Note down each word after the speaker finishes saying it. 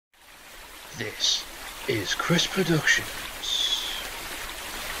This is Chris Productions.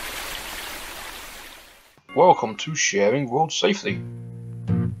 Welcome to Sharing Road Safety.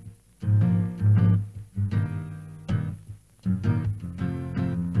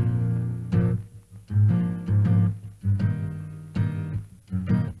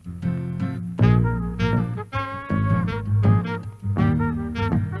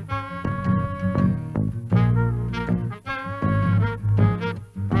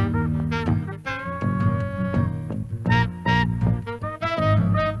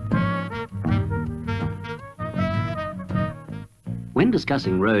 When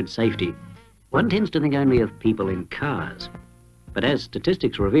discussing road safety, one tends to think only of people in cars. But as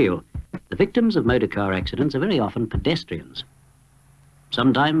statistics reveal, the victims of motor car accidents are very often pedestrians.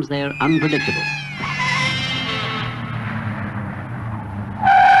 Sometimes they're unpredictable.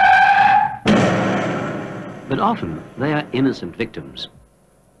 But often they are innocent victims.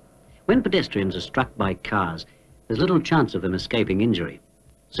 When pedestrians are struck by cars, there's little chance of them escaping injury.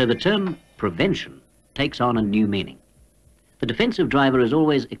 So the term prevention takes on a new meaning. The defensive driver is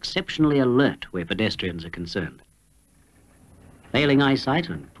always exceptionally alert where pedestrians are concerned. Failing eyesight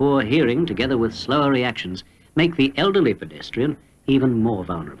and poor hearing, together with slower reactions, make the elderly pedestrian even more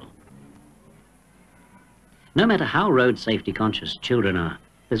vulnerable. No matter how road safety conscious children are,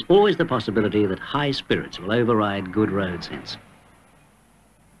 there's always the possibility that high spirits will override good road sense.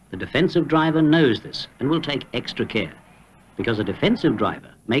 The defensive driver knows this and will take extra care, because a defensive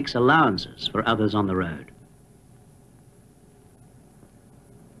driver makes allowances for others on the road.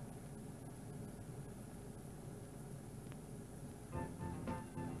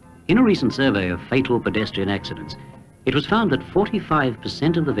 In a recent survey of fatal pedestrian accidents, it was found that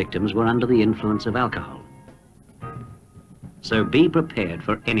 45% of the victims were under the influence of alcohol. So be prepared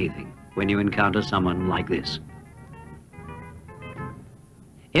for anything when you encounter someone like this.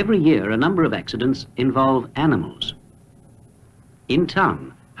 Every year, a number of accidents involve animals. In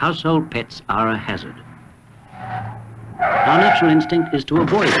town, household pets are a hazard. Our natural instinct is to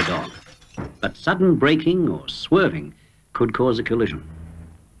avoid a dog, but sudden braking or swerving could cause a collision.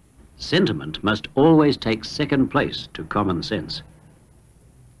 Sentiment must always take second place to common sense.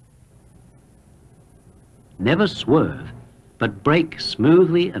 Never swerve, but brake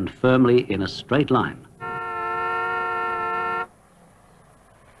smoothly and firmly in a straight line.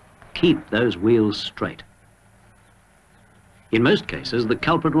 Keep those wheels straight. In most cases, the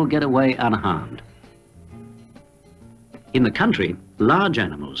culprit will get away unharmed. In the country, large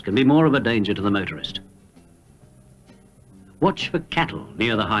animals can be more of a danger to the motorist. Watch for cattle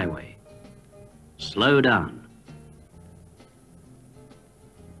near the highway. Slow down.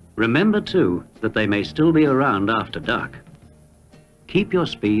 Remember, too, that they may still be around after dark. Keep your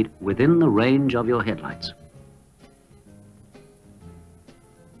speed within the range of your headlights.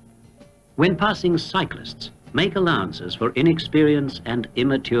 When passing cyclists, make allowances for inexperience and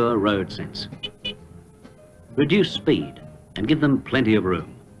immature road sense. Reduce speed and give them plenty of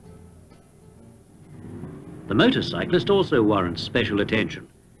room. The motorcyclist also warrants special attention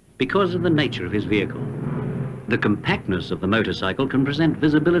because of the nature of his vehicle. The compactness of the motorcycle can present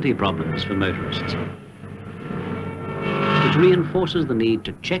visibility problems for motorists, which reinforces the need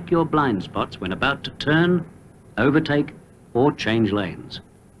to check your blind spots when about to turn, overtake, or change lanes.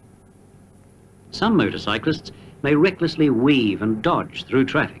 Some motorcyclists may recklessly weave and dodge through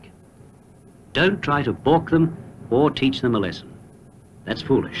traffic. Don't try to balk them or teach them a lesson. That's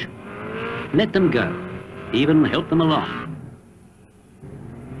foolish. Let them go. Even help them along.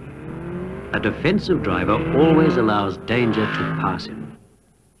 A defensive driver always allows danger to pass him.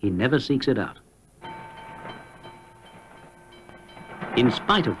 He never seeks it out. In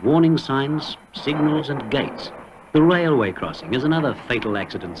spite of warning signs, signals and gates, the railway crossing is another fatal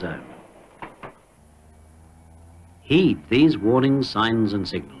accident zone. Heed these warning signs and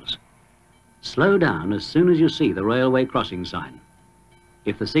signals. Slow down as soon as you see the railway crossing sign.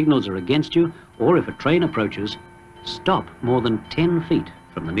 If the signals are against you, or if a train approaches, stop more than 10 feet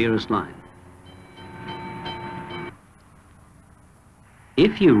from the nearest line.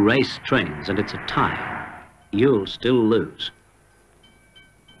 If you race trains and it's a tie, you'll still lose.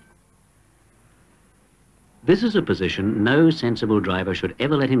 This is a position no sensible driver should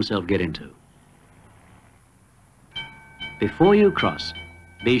ever let himself get into. Before you cross,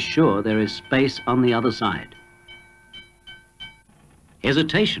 be sure there is space on the other side.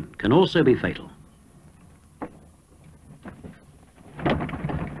 Hesitation can also be fatal.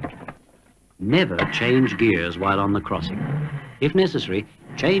 Never change gears while on the crossing. If necessary,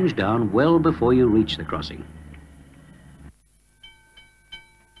 change down well before you reach the crossing.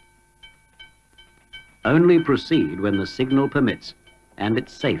 Only proceed when the signal permits and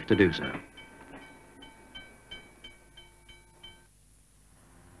it's safe to do so.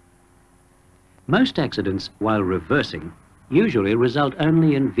 Most accidents while reversing usually result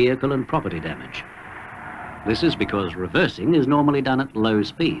only in vehicle and property damage. This is because reversing is normally done at low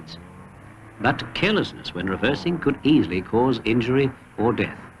speeds. But carelessness when reversing could easily cause injury or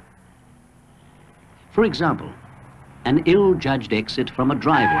death. For example, an ill-judged exit from a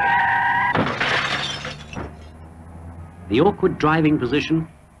driveway. The awkward driving position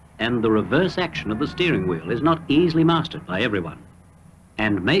and the reverse action of the steering wheel is not easily mastered by everyone.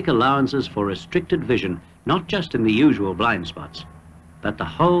 And make allowances for restricted vision, not just in the usual blind spots, but the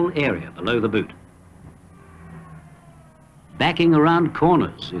whole area below the boot. Backing around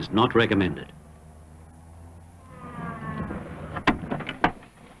corners is not recommended.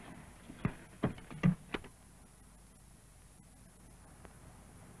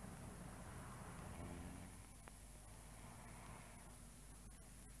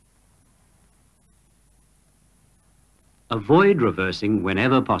 Avoid reversing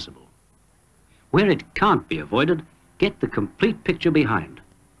whenever possible. Where it can't be avoided, get the complete picture behind.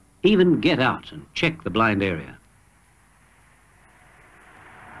 Even get out and check the blind area.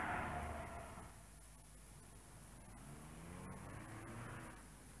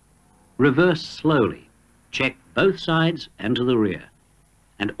 Reverse slowly. Check both sides and to the rear.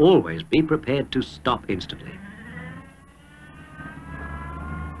 And always be prepared to stop instantly.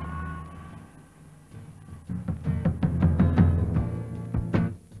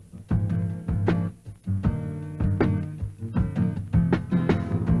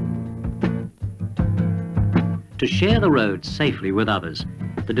 To share the road safely with others,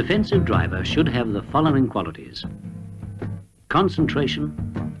 the defensive driver should have the following qualities: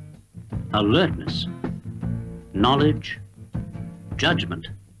 concentration, alertness, knowledge, judgment,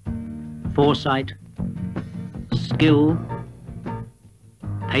 foresight, skill,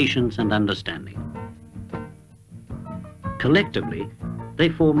 patience and understanding. Collectively, they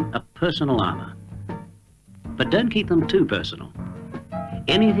form a personal armor. But don't keep them too personal.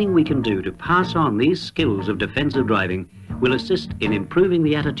 Anything we can do to pass on these skills of defensive driving will assist in improving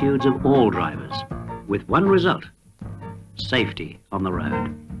the attitudes of all drivers, with one result: safety on the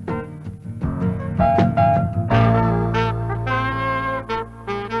road.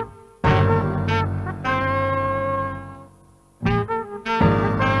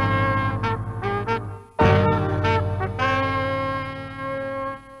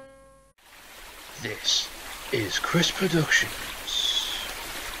 This is Chris Production.